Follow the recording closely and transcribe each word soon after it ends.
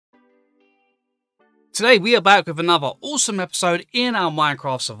today we are back with another awesome episode in our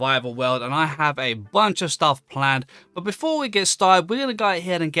Minecraft survival world, and I have a bunch of stuff planned. But before we get started, we're going to go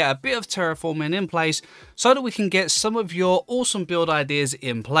ahead and get a bit of terraforming in place so that we can get some of your awesome build ideas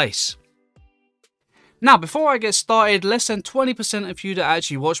in place. Now, before I get started, less than 20% of you that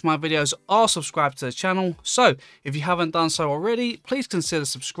actually watch my videos are subscribed to the channel. So if you haven't done so already, please consider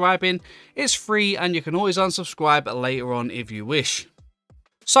subscribing. It's free and you can always unsubscribe later on if you wish.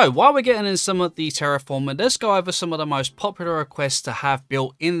 So while we're getting in some of the terraforming, let's go over some of the most popular requests to have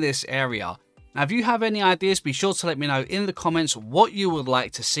built in this area. Now, if you have any ideas, be sure to let me know in the comments what you would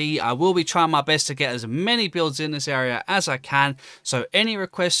like to see. I will be trying my best to get as many builds in this area as I can. So any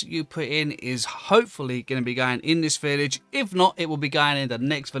requests you put in is hopefully going to be going in this village. If not, it will be going in the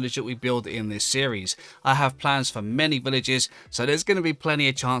next village that we build in this series. I have plans for many villages, so there's going to be plenty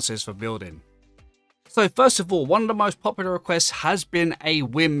of chances for building. So first of all, one of the most popular requests has been a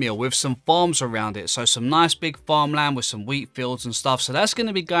windmill with some farms around it. So some nice big farmland with some wheat fields and stuff. So that's going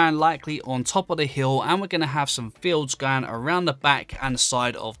to be going likely on top of the hill, and we're going to have some fields going around the back and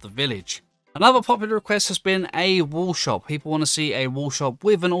side of the village. Another popular request has been a wool shop. People want to see a wool shop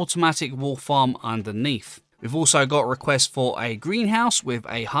with an automatic wool farm underneath. We've also got requests for a greenhouse with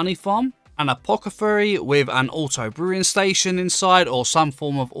a honey farm, an apothecary with an auto brewing station inside or some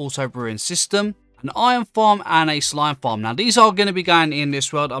form of auto brewing system, an iron farm and a slime farm. Now these are going to be going in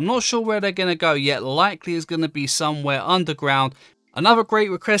this world. I'm not sure where they're going to go yet. Likely is going to be somewhere underground. Another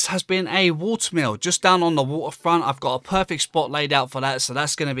great request has been a watermill just down on the waterfront. I've got a perfect spot laid out for that, so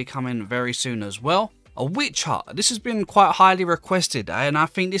that's going to be coming very soon as well. A witch hut. This has been quite highly requested, and I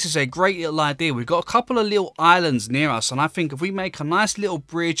think this is a great little idea. We've got a couple of little islands near us, and I think if we make a nice little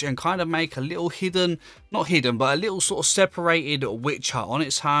bridge and kind of make a little hidden, not hidden, but a little sort of separated witch hut on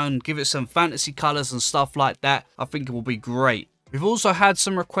its own, give it some fantasy colors and stuff like that, I think it will be great. We've also had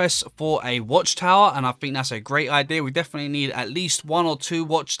some requests for a watchtower, and I think that's a great idea. We definitely need at least 1 or 2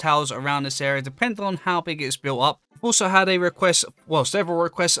 watchtowers around this area, depending on how big it's built up. We've also had a request, well, several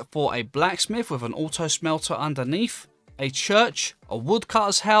requests for a blacksmith with an auto smelter underneath, a church, a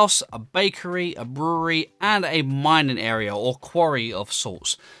woodcutter's house, a bakery, a brewery, and a mining area or quarry of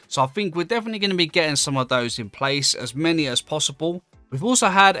sorts. So I think we're definitely going to be getting some of those in place, as many as possible. We've also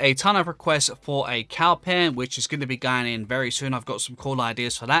had a ton of requests for a cow pen, which is going to be going in very soon. I've got some cool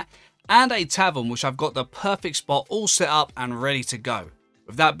ideas for that. And a tavern, which I've got the perfect spot all set up and ready to go.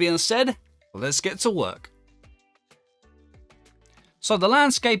 With that being said, let's get to work. So the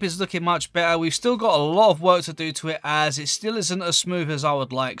landscape is looking much better. We've still got a lot of work to do to it, as it still isn't as smooth as I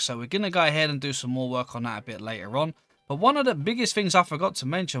would like. So we're going to go ahead and do some more work on that a bit later on. But one of the biggest things I forgot to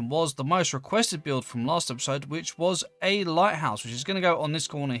mention was the most requested build from last episode, which was a lighthouse, which is going to go on this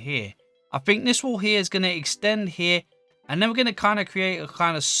corner here. I think this wall here is going to extend here, and then we're going to kind of create a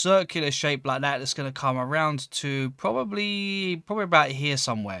kind of circular shape like that that's going to come around to probably about here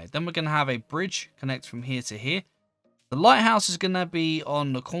somewhere. Then we're going to have a bridge connect from here to here. The lighthouse is going to be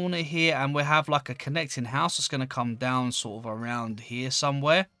on the corner here, and we'll have like a connecting house that's going to come down sort of around here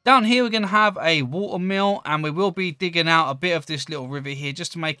somewhere. Down here we're going to have a water mill, and we will be digging out a bit of this little river here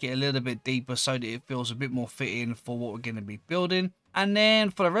just to make it a little bit deeper so that it feels a bit more fitting for what we're going to be building. And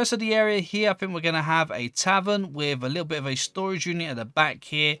then for the rest of the area here, I think we're going to have a tavern with a little bit of a storage unit at the back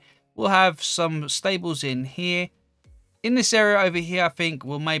here. We'll have some stables in here. In this area over here, I think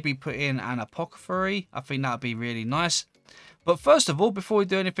we'll maybe put in an apothecary. I think that'd be really nice. But first of all, before we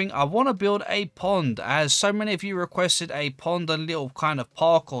do anything, I want to build a pond, as so many of you requested a pond, a little kind of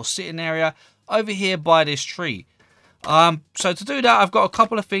park or sitting area over here by this tree. So to do that, I've got a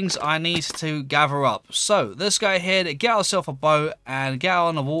couple of things I need to gather up. So let's go ahead and get ourselves a boat and get out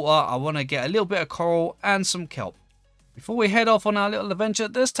on the water. I want to get a little bit of coral and some kelp. Before we head off on our little adventure,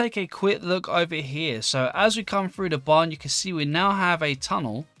 let's take a quick look over here. So as we come through the barn, you can see we now have a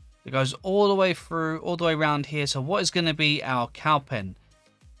tunnel that goes all the way through, all the way around here. So what is going to be our cow pen.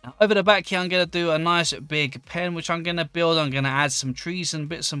 Now over the back here, I'm going to do a nice big pen, which I'm going to build. I'm going to add some trees and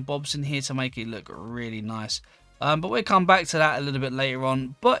bits and bobs in here to make it look really nice. But we'll come back to that a little bit later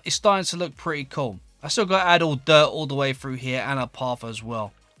on. But it's starting to look pretty cool. I still got to add all dirt all the way through here and a path as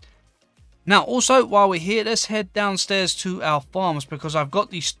well. Now also, while we're here, let's head downstairs to our farms, because I've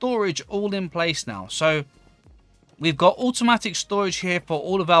got the storage all in place now. So we've got automatic storage here for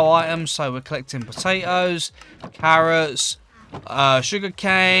all of our items. So we're collecting potatoes, carrots,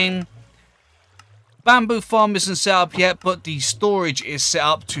 sugarcane. Bamboo farm isn't set up yet, but the storage is set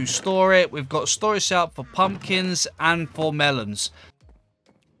up to store it. We've got storage set up for pumpkins and for melons.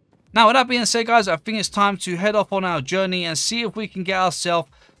 Now with that being said, guys, I think it's time to head off on our journey and see if we can get ourselves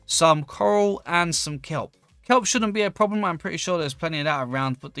some coral and some kelp. Kelp shouldn't be a problem. I'm pretty sure there's plenty of that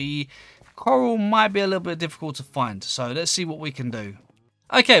around, but the coral might be a little bit difficult to find. So let's see what we can do.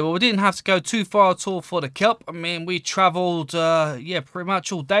 Okay, well, we didn't have to go too far at all for the kelp. I mean, we travelled, yeah, pretty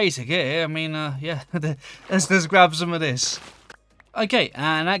much all day to get here. I mean, yeah, let's grab some of this. Okay,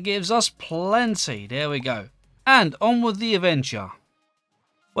 and that gives us plenty. There we go. And on with the adventure.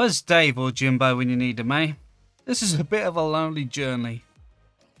 Where's Dave or Jimbo when you need them, eh? This is a bit of a lonely journey.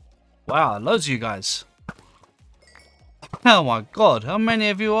 Wow, loads of you guys. Oh my god, how many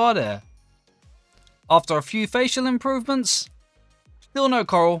of you are there? After a few facial improvements, still no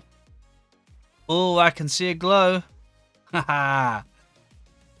coral. Oh, I can see a glow. Haha.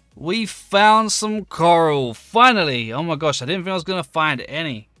 We found some coral, finally. Oh my gosh, I didn't think I was going to find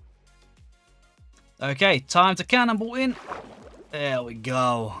any. Okay, time to cannonball in. There we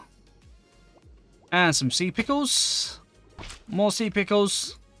go. And some sea pickles. More sea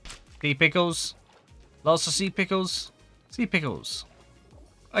pickles. Sea pickles. Lots of sea pickles. Sea pickles.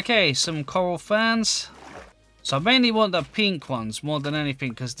 Okay, some coral fans. So I mainly want the pink ones more than anything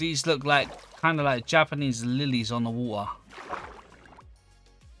because these look like kind of like Japanese lilies on the water.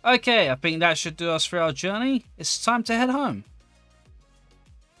 Okay, I think that should do us for our journey. It's time to head home.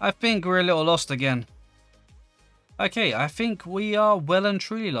 I think we're a little lost again. Okay, I think we are well and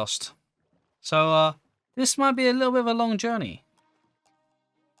truly lost. So this might be a little bit of a long journey.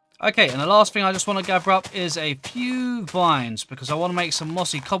 Okay, and the last thing I just want to gather up is a few vines because I want to make some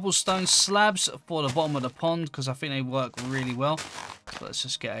mossy cobblestone slabs for the bottom of the pond because I think they work really well. So let's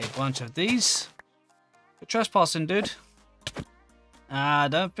just get a bunch of these. You're trespassing, dude. I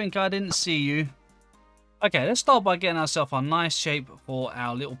don't think I didn't see you. Okay, let's start by getting ourselves a nice shape for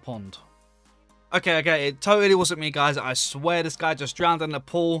our little pond. Okay, it totally wasn't me, guys. I swear this guy just drowned in the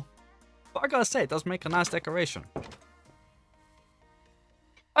pool. But I gotta say, it does make a nice decoration.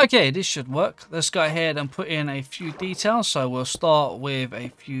 Okay, this should work. Let's go ahead and put in a few details. So we'll start with a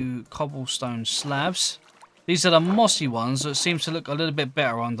few cobblestone slabs. These are the mossy ones that seem to look a little bit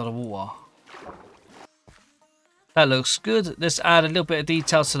better under the water. That looks good. Let's add a little bit of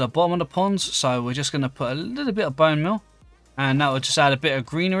details to the bottom of the pond. So we're just going to put a little bit of bone meal. And that will just add a bit of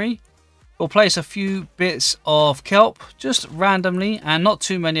greenery. We'll place a few bits of kelp just randomly. And not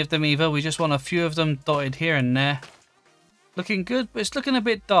too many of them either. We just want a few of them dotted here and there. Looking good, but it's looking a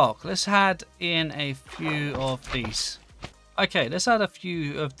bit dark. Let's add in a few of these. Okay, let's add a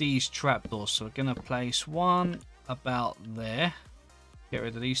few of these trapdoors. So we're going to place one about there. Get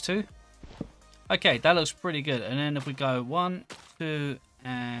rid of these two. Okay, that looks pretty good. And then if we go 1, 2,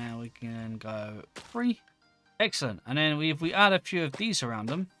 and we can go 3. Excellent. And then if we add a few of these around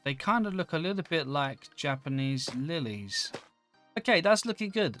them, they kind of look a little bit like Japanese lilies. Okay, that's looking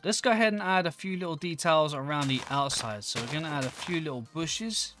good. Let's go ahead and add a few little details around the outside. So we're going to add a few little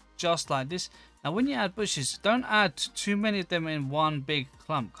bushes, just like this. Now, when you add bushes, don't add too many of them in one big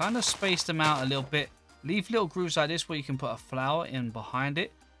clump. Kind of space them out a little bit. Leave little grooves like this where you can put a flower in behind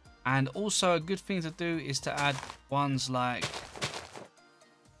it. And also a good thing to do is to add ones like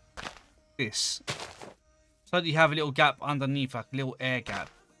this. So that you have a little gap underneath, like a little air gap.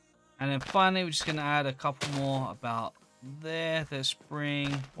 And then finally, we're just going to add a couple more about there. Let's bring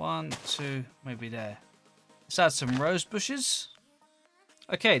 1, 2, maybe there. Let's add some rose bushes.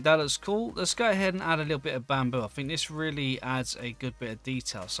 Okay, that looks cool. Let's go ahead and add a little bit of bamboo. I think this really adds a good bit of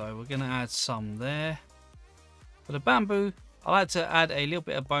detail. So we're going to add some there. For the bamboo, I like to add a little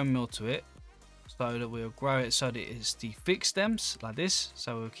bit of bone meal to it so that we'll grow it so that it's the thick stems like this.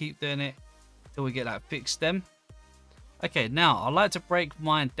 So we'll keep doing it till we get that thick stem. Okay, now I like to break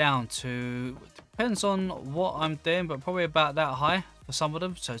mine down to, depends on what I'm doing, but probably about that high for some of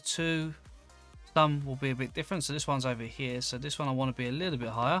them. So 2, some will be a bit different. So this one's over here. So this one I want to be a little bit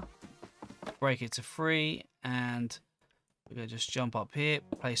higher. Break it to 3 and we're going to just jump up here,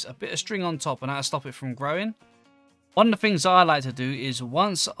 place a bit of string on top and that'll stop it from growing. One of the things I like to do is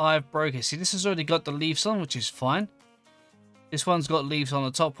once I've broken it, see this has already got the leaves on, which is fine. This one's got leaves on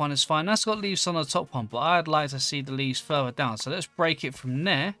the top one, is fine. That's got leaves on the top one, but I'd like to see the leaves further down. So let's break it from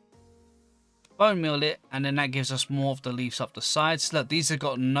there, bone meal it, and then that gives us more of the leaves up the sides. Look, these have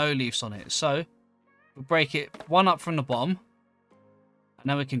got no leaves on it. So we break it one up from the bottom, and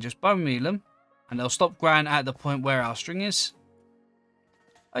then we can just bone meal them, and they'll stop growing at the point where our string is.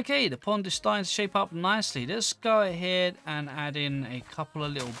 Okay, the pond is starting to shape up nicely. Let's go ahead and add in a couple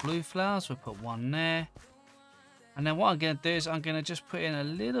of little blue flowers. We'll put one there. And then what I'm going to do is I'm going to just put in a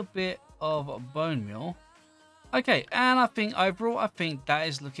little bit of bone meal. Okay, and I think overall, I think that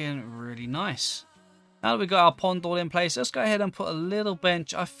is looking really nice. Now that we've got our pond all in place, let's go ahead and put a little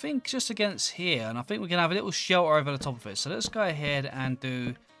bench, I think just against here. And I think we can have a little shelter over the top of it. So let's go ahead and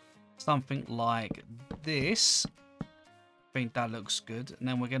do something like this. I think that looks good. And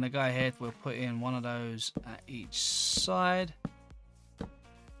then we're going to go ahead, we'll put in one of those at each side.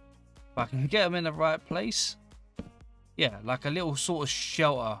 If I can get them in the right place. Yeah, like a little sort of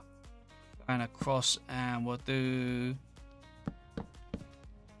shelter going across, and we'll do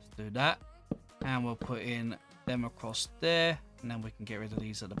that, and we'll put in them across there, and then we can get rid of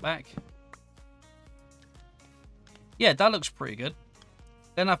these at the back. Yeah, that looks pretty good.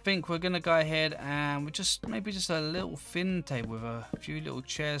 Then I think we're gonna go ahead and we just maybe just a little thin table with a few little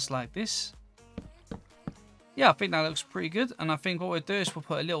chairs like this. Yeah, I think that looks pretty good. And I think what we'll do is we'll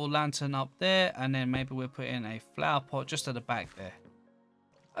put a little lantern up there, and then maybe we'll put in a flower pot just at the back there.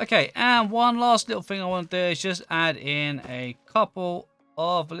 Okay, and one last little thing I want to do is just add in a couple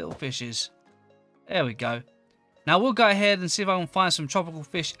of little fishes. There we go. Now we'll go ahead and see if I can find some tropical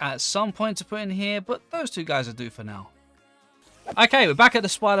fish at some point to put in here, but those two guys will do for now. Okay, we're back at the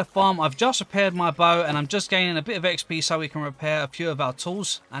spider farm. I've just repaired my bow, and I'm just gaining a bit of XP so we can repair a few of our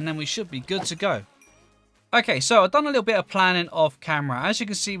tools, and then we should be good to go. Okay, so I've done a little bit of planning off camera. As you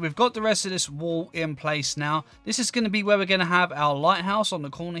can see, we've got the rest of this wall in place now. This is going to be where we're going to have our lighthouse on the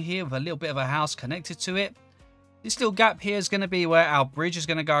corner here with a little bit of a house connected to it. This little gap here is going to be where our bridge is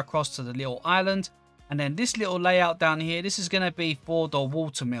going to go across to the little island. And then this little layout down here, this is going to be for the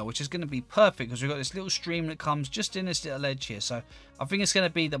water mill, which is going to be perfect because we've got this little stream that comes just in this little edge here. So I think it's going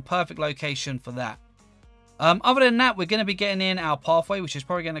to be the perfect location for that. Other than that, we're going to be getting in our pathway, which is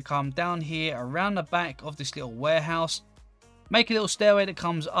probably going to come down here around the back of this little warehouse. Make a little stairway that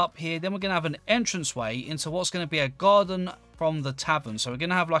comes up here. Then we're going to have an entranceway into what's going to be a garden from the tavern. So we're going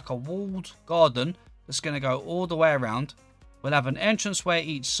to have like a walled garden that's going to go all the way around. We'll have an entranceway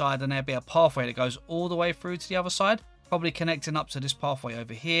each side, and there'll be a pathway that goes all the way through to the other side. Probably connecting up to this pathway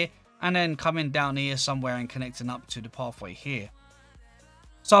over here. And then coming down here somewhere and connecting up to the pathway here.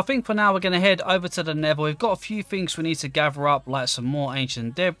 So I think for now we're going to head over to the nether. We've got a few things we need to gather up, like some more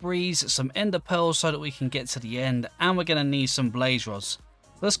ancient debris, some ender pearls so that we can get to the end, and we're going to need some blaze rods.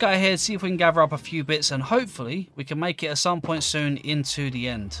 Let's go ahead, see if we can gather up a few bits, and hopefully we can make it at some point soon into the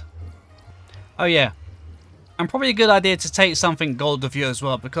end. Oh yeah, and probably a good idea to take something gold with you as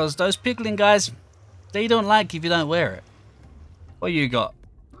well, because those piglin guys, they don't like if you don't wear it. What you got?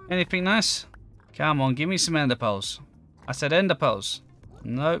 Anything nice? Come on, give me some ender pearls. I said ender pearls.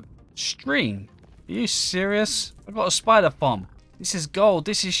 Nope. String? Are you serious? I've got a spider farm. This is gold.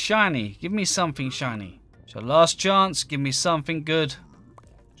 This is shiny. Give me something shiny. So last chance. Give me something good.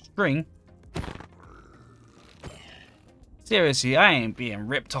 String? Seriously, I ain't being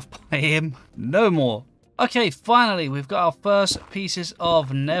ripped off by him. No more. Okay, finally, we've got our first pieces of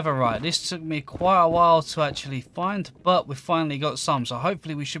netherite. This took me quite a while to actually find, but we've finally got some. So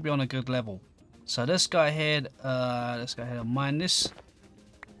hopefully we should be on a good level. So let's go ahead and mine this.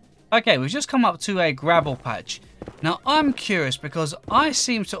 Okay, we've just come up to a gravel patch. Now, I'm curious because I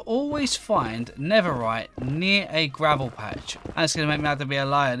seem to always find netherite near a gravel patch. That's going to make me have to be a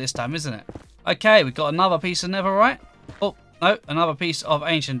liar this time, isn't it? Okay, we've got another piece of netherite. Oh, no, another piece of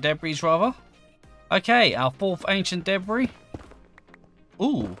ancient debris, rather. Okay, our fourth ancient debris.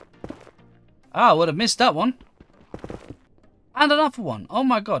 Ooh. Ah, I would have missed that one. And another one. Oh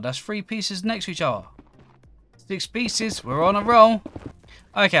my god, that's 3 pieces next to each other. 6 pieces, we're on a roll.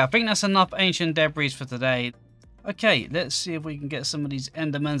 Okay, I think that's enough ancient debris for today. Okay, let's see if we can get some of these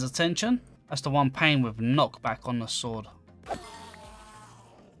endermen's attention. That's the one paying with knockback on the sword.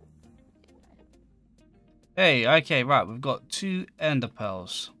 Hey, okay, right, we've got 2 ender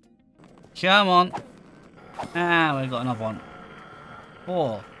pearls. Come on. Ah, we've got another one.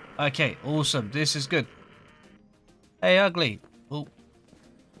 4. Okay, awesome, this is good. Hey, ugly. Oh,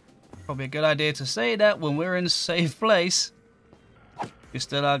 probably a good idea to say that when we're in a safe place. You're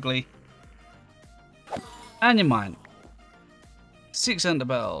still ugly. And you're mine. 6 ender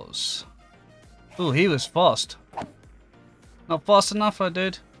pearls. Oh, he was fast. Not fast enough, though,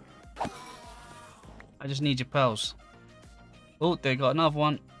 dude. I just need your pearls. Oh, they got another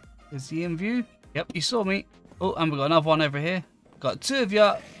one. Is he in view? Yep, you saw me. Oh, and we got another one over here. Got 2 of you.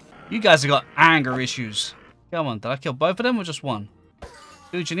 You guys have got anger issues. Come on, did I kill both of them or just one?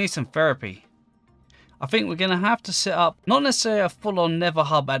 Dude, you need some therapy. I think we're going to have to set up, not necessarily a full-on nether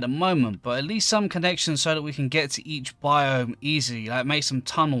hub at the moment, but at least some connections so that we can get to each biome easily. Like make some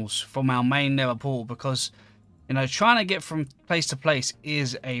tunnels from our main nether portal because, you know, trying to get from place to place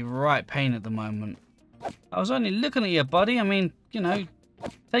is a right pain at the moment. I was only looking at you, buddy. I mean, you know,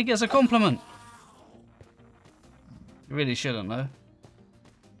 take it as a compliment. You really shouldn't, though.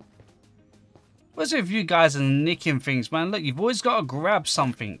 What's with you guys and nicking things, man? Look, you've always got to grab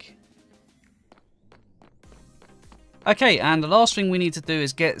something. Okay, and the last thing we need to do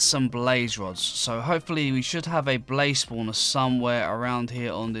is get some blaze rods. So hopefully we should have a blaze spawner somewhere around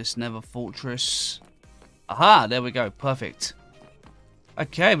here on this nether fortress. Aha, there we go, perfect.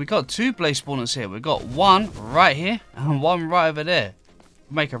 Okay, we got 2 blaze spawners here. We've got one right here and one right over there.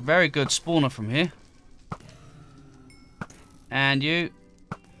 Make a very good spawner from here. And you.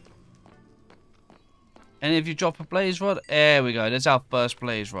 Any of you drop a blaze rod? There we go, there's our first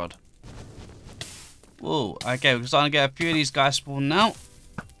blaze rod. Whoa, okay, we're starting to get a few of these guys spawned now.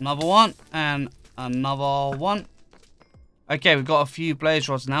 Another one, and another one. Okay, we've got a few blaze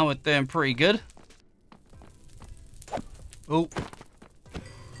rods now. We're doing pretty good. Oh.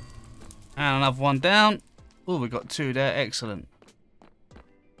 And another one down. Oh, we got 2 there. Excellent.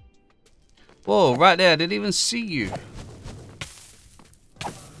 Whoa, right there. I didn't even see you.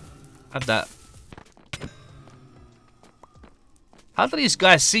 Have that. How do these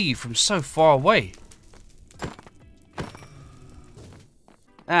guys see you from so far away?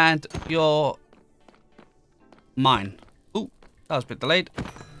 And you're mine. Ooh, that was a bit delayed.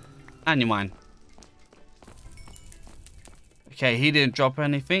 And you're mine. Okay, he didn't drop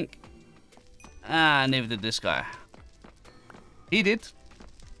anything. And neither did this guy. He did.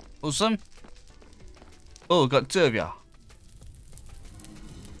 Awesome. Oh, got 2 of you.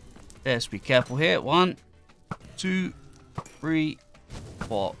 Let's be careful here. 1, 2, 3,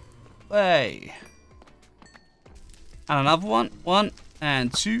 4. Hey. And another one. 1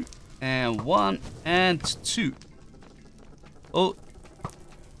 and 2 and 1 and 2. Oh.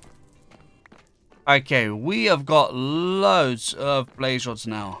 Okay, we have got loads of blaze rods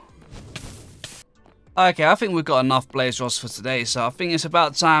now. Okay, I think we've got enough blaze rods for today, so I think it's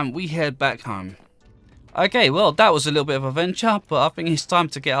about time we head back home. Okay, well, that was a little bit of a venture, but I think it's time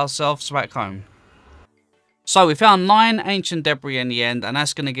to get ourselves back home. So we found 9 ancient debris in the end, and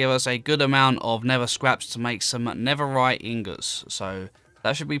that's going to give us a good amount of nether scraps to make some netherite ingots. So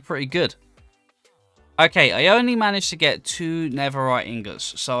that should be pretty good. Okay, I only managed to get 2 netherite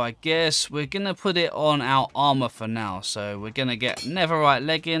ingots, so I guess we're going to put it on our armor for now. So we're going to get netherite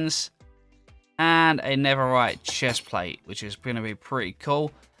leggings and a netherite chest plate, which is going to be pretty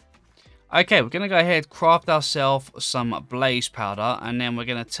cool. Okay, we're going to go ahead, craft ourselves some blaze powder, and then we're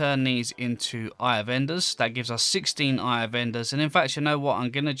going to turn these into eye of enders. That gives us 16 eye of enders, and in fact, you know what, I'm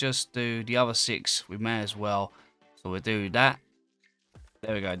going to just do the other 6, we may as well. So we'll do that.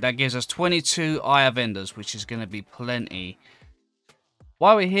 There we go, that gives us 22 eye of enders, which is going to be plenty.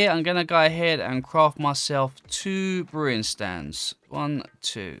 While we're here, I'm going to go ahead and craft myself 2 brewing stands. 1,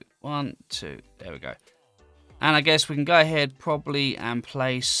 2, 1, 2, there we go. And I guess we can go ahead probably and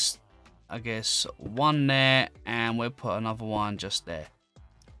place, I guess, 1 there, and we'll put another one just there.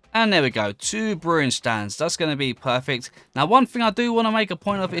 And there we go, 2 brewing stands. That's going to be perfect. Now, one thing I do want to make a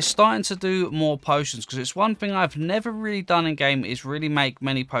point of is starting to do more potions, because it's one thing I've never really done in game is really make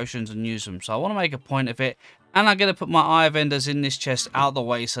many potions and use them. So I want to make a point of it, and I'm going to put my eye of enders in this chest out of the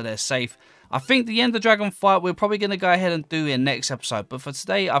way so they're safe. I think the Ender Dragon fight we're probably going to go ahead and do in next episode, but for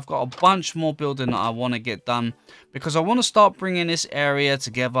today I've got a bunch more building that I want to get done, because I want to start bringing this area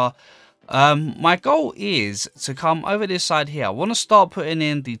together. My goal is to come over this side here. I want to start putting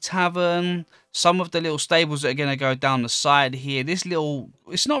in the tavern, some of the little stables that are going to go down the side here. This little,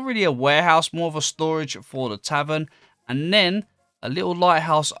 it's not really a warehouse, more of a storage for the tavern. And then a little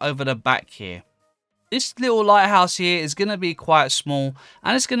lighthouse over the back here. This little lighthouse here is going to be quite small,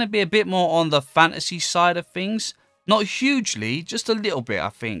 and it's going to be a bit more on the fantasy side of things. Not hugely, just a little bit, I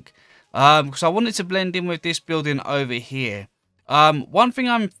think. Because I wanted to blend in with this building over here. One thing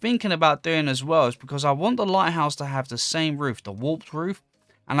I'm thinking about doing as well is because I want the lighthouse to have the same roof, the warped roof.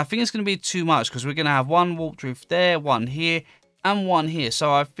 And I think it's going to be too much because we're going to have 1 warped roof there, 1 here, and 1 here.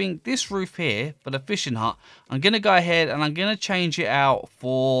 So I think this roof here for the fishing hut, I'm going to go ahead and I'm going to change it out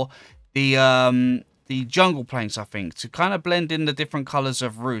for the jungle planks, I think, to kind of blend in the different colors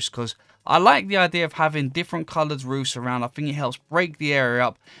of roofs, because I like the idea of having different colored roofs around. I think it helps break the area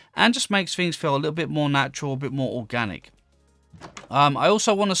up and just makes things feel a little bit more natural, a bit more organic. I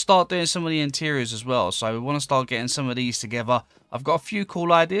also want to start doing some of the interiors as well, so we want to start getting some of these together. I've got a few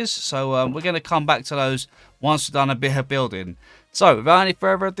cool ideas, so we're going to come back to those once we've done a bit of building. So without any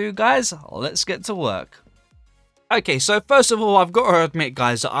further ado, guys, let's get to work. Okay, so first of all, I've got to admit,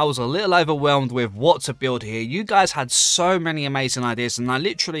 guys, that I was a little overwhelmed with what to build here. You guys had so many amazing ideas, and I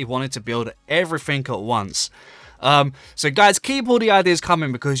literally wanted to build everything at once. So guys, keep all the ideas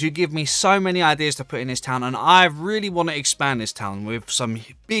coming, because you give me so many ideas to put in this town, and I really want to expand this town with some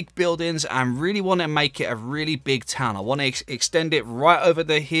big buildings and really want to make it a really big town. I want to extend it right over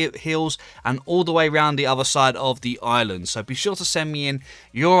the hills and all the way around the other side of the island. So be sure to send me in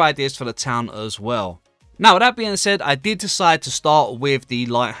your ideas for the town as well. Now, with that being said, I did decide to start with the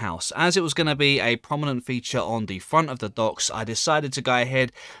lighthouse. As it was going to be a prominent feature on the front of the docks, I decided to go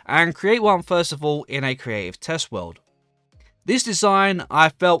ahead and create one first of all in a creative test world. This design I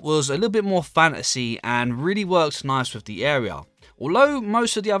felt was a little bit more fantasy and really worked nice with the area. Although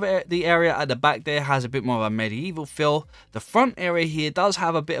most of the area at the back there has a bit more of a medieval feel, the front area here does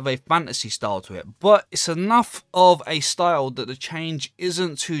have a bit of a fantasy style to it, but it's enough of a style that the change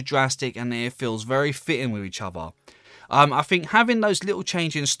isn't too drastic and it feels very fitting with each other. I think having those little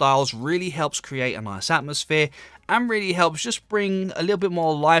changing styles really helps create a nice atmosphere and really helps just bring a little bit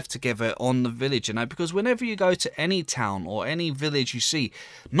more life together on the village, you know, because whenever you go to any town or any village you see,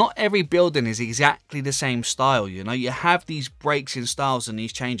 not every building is exactly the same style, you know, you have these breaks in styles and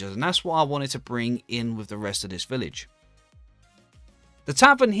these changes, and that's what I wanted to bring in with the rest of this village. The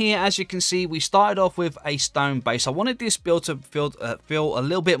tavern here, as you can see, we started off with a stone base. I wanted this build to feel a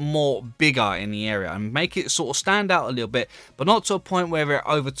little bit more bigger in the area and make it sort of stand out a little bit, but not to a point where it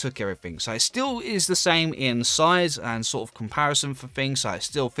overtook everything. So it still is the same in size and sort of comparison for things, so it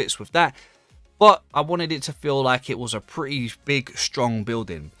still fits with that. But I wanted it to feel like it was a pretty big, strong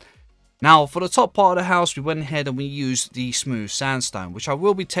building. Now, for the top part of the house, we went ahead and we used the smooth sandstone, which I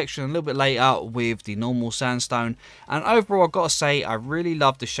will be texturing a little bit later with the normal sandstone. And overall, I've got to say, I really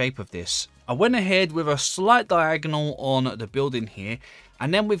love the shape of this. I went ahead with a slight diagonal on the building here.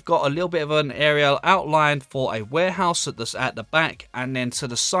 And then we've got a little bit of an area outlined for a warehouse at the back. And then to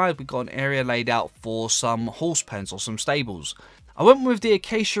the side, we've got an area laid out for some horse pens or some stables. I went with the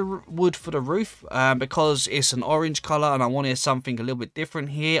acacia wood for the roof because it's an orange colour and I wanted something a little bit different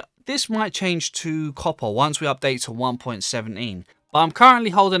here. This might change to copper once we update to 1.17. But I'm currently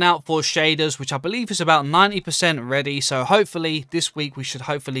holding out for shaders, which I believe is about 90% ready. So hopefully this week we should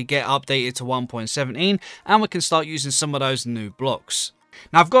hopefully get updated to 1.17 and we can start using some of those new blocks.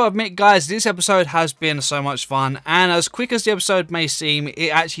 Now, I've got to admit, guys, this episode has been so much fun, and as quick as the episode may seem, it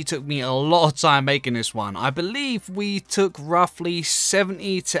actually took me a lot of time making this one. I believe we took roughly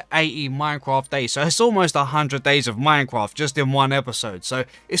 70 to 80 Minecraft days, so it's almost 100 days of Minecraft just in one episode. So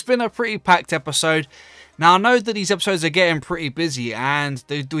it's been a pretty packed episode. Now, I know that these episodes are getting pretty busy, and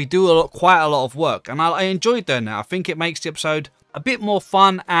we do quite a lot of work, and I enjoyed doing that. I think it makes the episode a bit more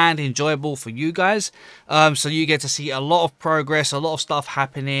fun and enjoyable for you guys, so you get to see a lot of progress, a lot of stuff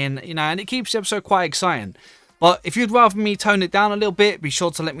happening, you know, and it keeps the episode quite exciting. But if you'd rather me tone it down a little bit, be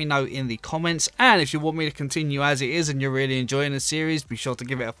sure to let me know in the comments, and if you want me to continue as it is and you're really enjoying the series, be sure to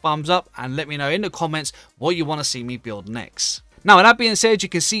give it a thumbs up and let me know in the comments what you want to see me build next. Now, with that being said, you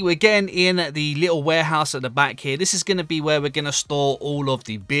can see we're getting in the little warehouse at the back here. This is going to be where we're going to store all of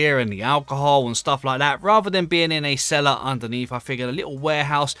the beer and the alcohol and stuff like that. Rather than being in a cellar underneath, I figured a little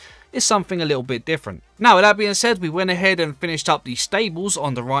warehouse is something a little bit different. Now, with that being said, we went ahead and finished up the stables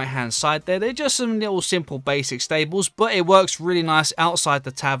on the right hand side there. They're just some little simple basic stables, but it works really nice outside the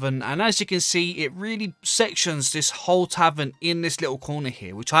tavern. And as you can see, it really sections this whole tavern in this little corner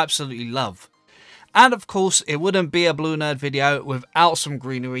here, which I absolutely love. And of course, it wouldn't be a Blue Nerd video without some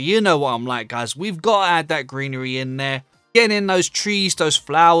greenery. You know what I'm like, guys. We've got to add that greenery in there. Getting in those trees, those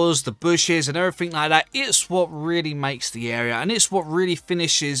flowers, the bushes and everything like that. It's what really makes the area. And it's what really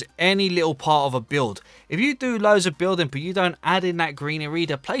finishes any little part of a build. If you do loads of building but you don't add in that greenery,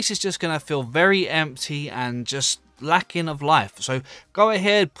 the place is just going to feel very empty and just lacking of life. So go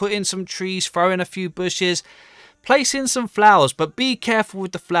ahead, put in some trees, throw in a few bushes. Place in some flowers, but be careful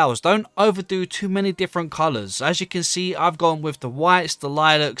with the flowers. Don't overdo too many different colours. As you can see, I've gone with the whites, the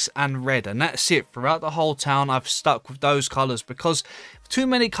lilacs and red, and that's it. Throughout the whole town, I've stuck with those colours because too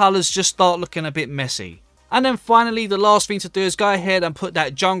many colours just start looking a bit messy. And then finally, the last thing to do is go ahead and put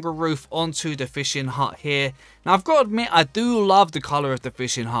that jungle roof onto the fishing hut here. Now, I've got to admit, I do love the colour of the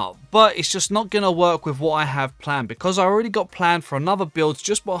fishing hut, but it's just not going to work with what I have planned because I already got planned for another build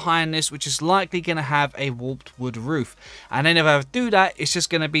just behind this, which is likely going to have a warped wood roof. And then if I do that, it's just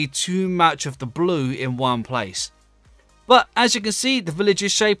going to be too much of the blue in one place. But as you can see, the village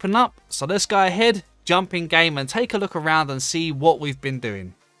is shaping up. So let's go ahead, jump in game and take a look around and see what we've been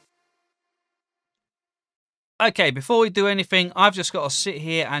doing. Okay, before we do anything, I've just got to sit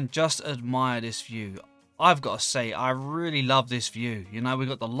here and just admire this view. I've got to say, I really love this view. You know, we've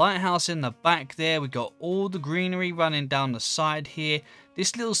got the lighthouse in the back there. We've got all the greenery running down the side here.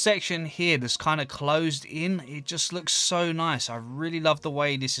 This little section here that's kind of closed in, it just looks so nice. I really love the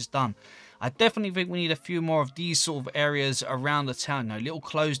way this is done. I definitely think we need a few more of these sort of areas around the town. You know, little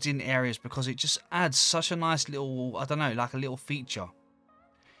closed in areas because it just adds such a nice little, I don't know, like a little feature.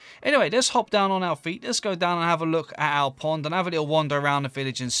 Anyway, let's hop down on our feet. Let's go down and have a look at our pond and have a little wander around the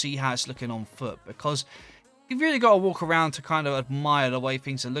village and see how it's looking on foot. Because you've really got to walk around to kind of admire the way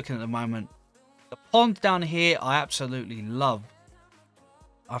things are looking at the moment. The pond down here I absolutely love.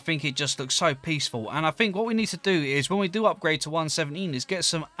 I think it just looks so peaceful, and I think what we need to do is when we do upgrade to 117 is get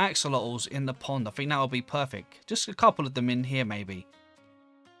some axolotls in the pond. I think that will be perfect. Just a couple of them in here maybe.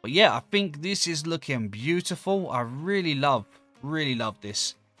 But yeah, I think this is looking beautiful. I really love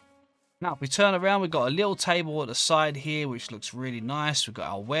this. Now if we turn around, we've got a little table at the side here which looks really nice. We've got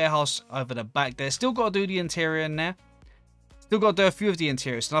our warehouse over the back there. Still got to do the interior in there. Still got to do a few of the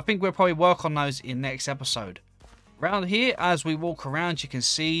interiors, and I think we'll probably work on those in next episode. Around here, as we walk around, you can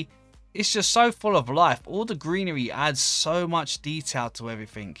see it's just so full of life. All the greenery adds so much detail to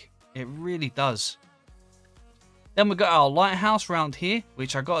everything. It really does. Then we got our lighthouse around here,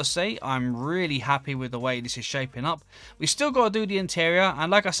 which I gotta say, I'm really happy with the way this is shaping up. We still gotta do the interior, and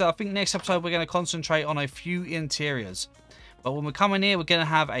like I said, I think next episode we're gonna concentrate on a few interiors. But when we come in here, we're gonna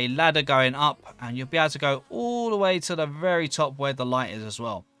have a ladder going up, and you'll be able to go all the way to the very top where the light is as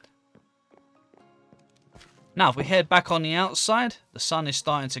well. Now, if we head back on the outside, the sun is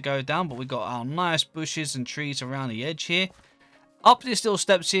starting to go down, but we've got our nice bushes and trees around the edge here. Up these little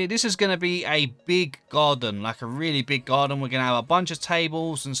steps here, this is going to be a big garden, like a really big garden. We're going to have a bunch of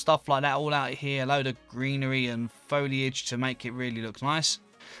tables and stuff like that all out here, a load of greenery and foliage to make it really look nice.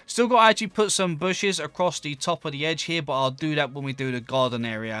 Still got to actually put some bushes across the top of the edge here, but I'll do that when we do the garden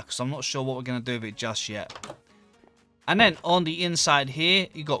area, because I'm not sure what we're going to do with it just yet. And then on the inside here,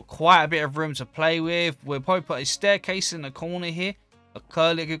 you've got quite a bit of room to play with. We'll probably put a staircase in the corner here.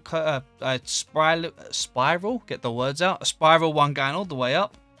 A spiral, get the words out. A spiral one going all the way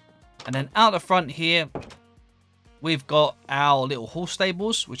up. And then out the front here, we've got our little horse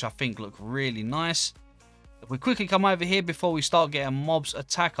stables, which I think look really nice. If we quickly come over here before we start getting mobs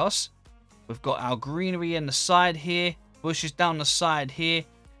attack us, we've got our greenery in the side here. Bushes down the side here.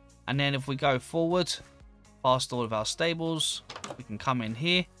 And then if we go forward past all of our stables, we can come in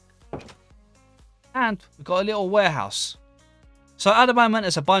here, and we've got a little warehouse. So at the moment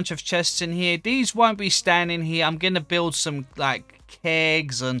there's a bunch of chests in here. These won't be standing here. I'm going to build some like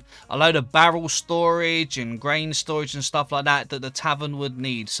kegs and a load of barrel storage and grain storage and stuff like that that the tavern would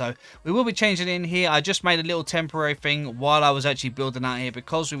need. So we will be changing in here. I just made a little temporary thing while I was actually building out here,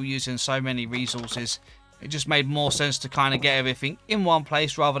 because we were using so many resources. It just made more sense to kind of get everything in one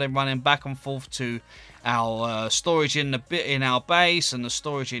place rather than running back and forth to our storage in our base and the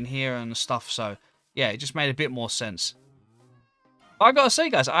storage in here and stuff. So yeah, it just made a bit more sense. But I gotta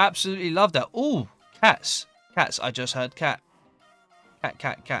say, guys, I absolutely love that. Ooh, cats. I just heard cat.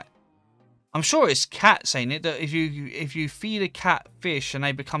 Cat. I'm sure it's cats, ain't it? That if you feed a cat fish and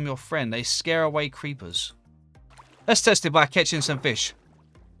they become your friend, they scare away creepers. Let's test it by catching some fish.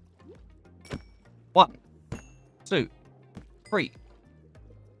 1, 2, 3,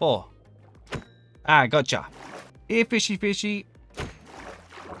 4. Ah, gotcha. Here, fishy.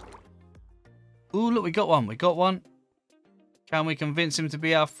 Ooh, look, we got one. Can we convince him to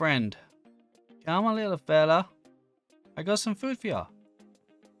be our friend? Come on, little fella. I got some food for you.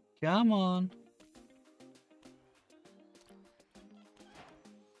 Come on.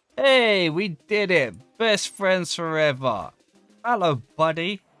 Hey, we did it. Best friends forever. Hello,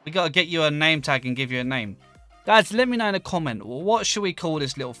 buddy. We got to get you a name tag and give you a name. Guys, let me know in a comment. What should we call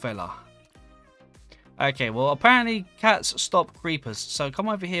this little fella? Okay, well, apparently cats stop creepers. So come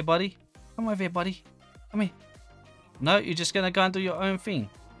over here, buddy. Come over here, buddy. Come here. No, you're just going to go and do your own thing.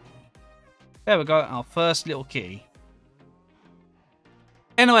 There we go. Our first little kitty.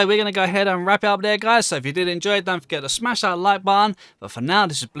 Anyway, we're going to go ahead and wrap it up there, guys. So if you did enjoy it, don't forget to smash that like button. But for now,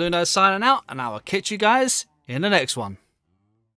 this is Blue Nose signing out. And I will catch you guys in the next one.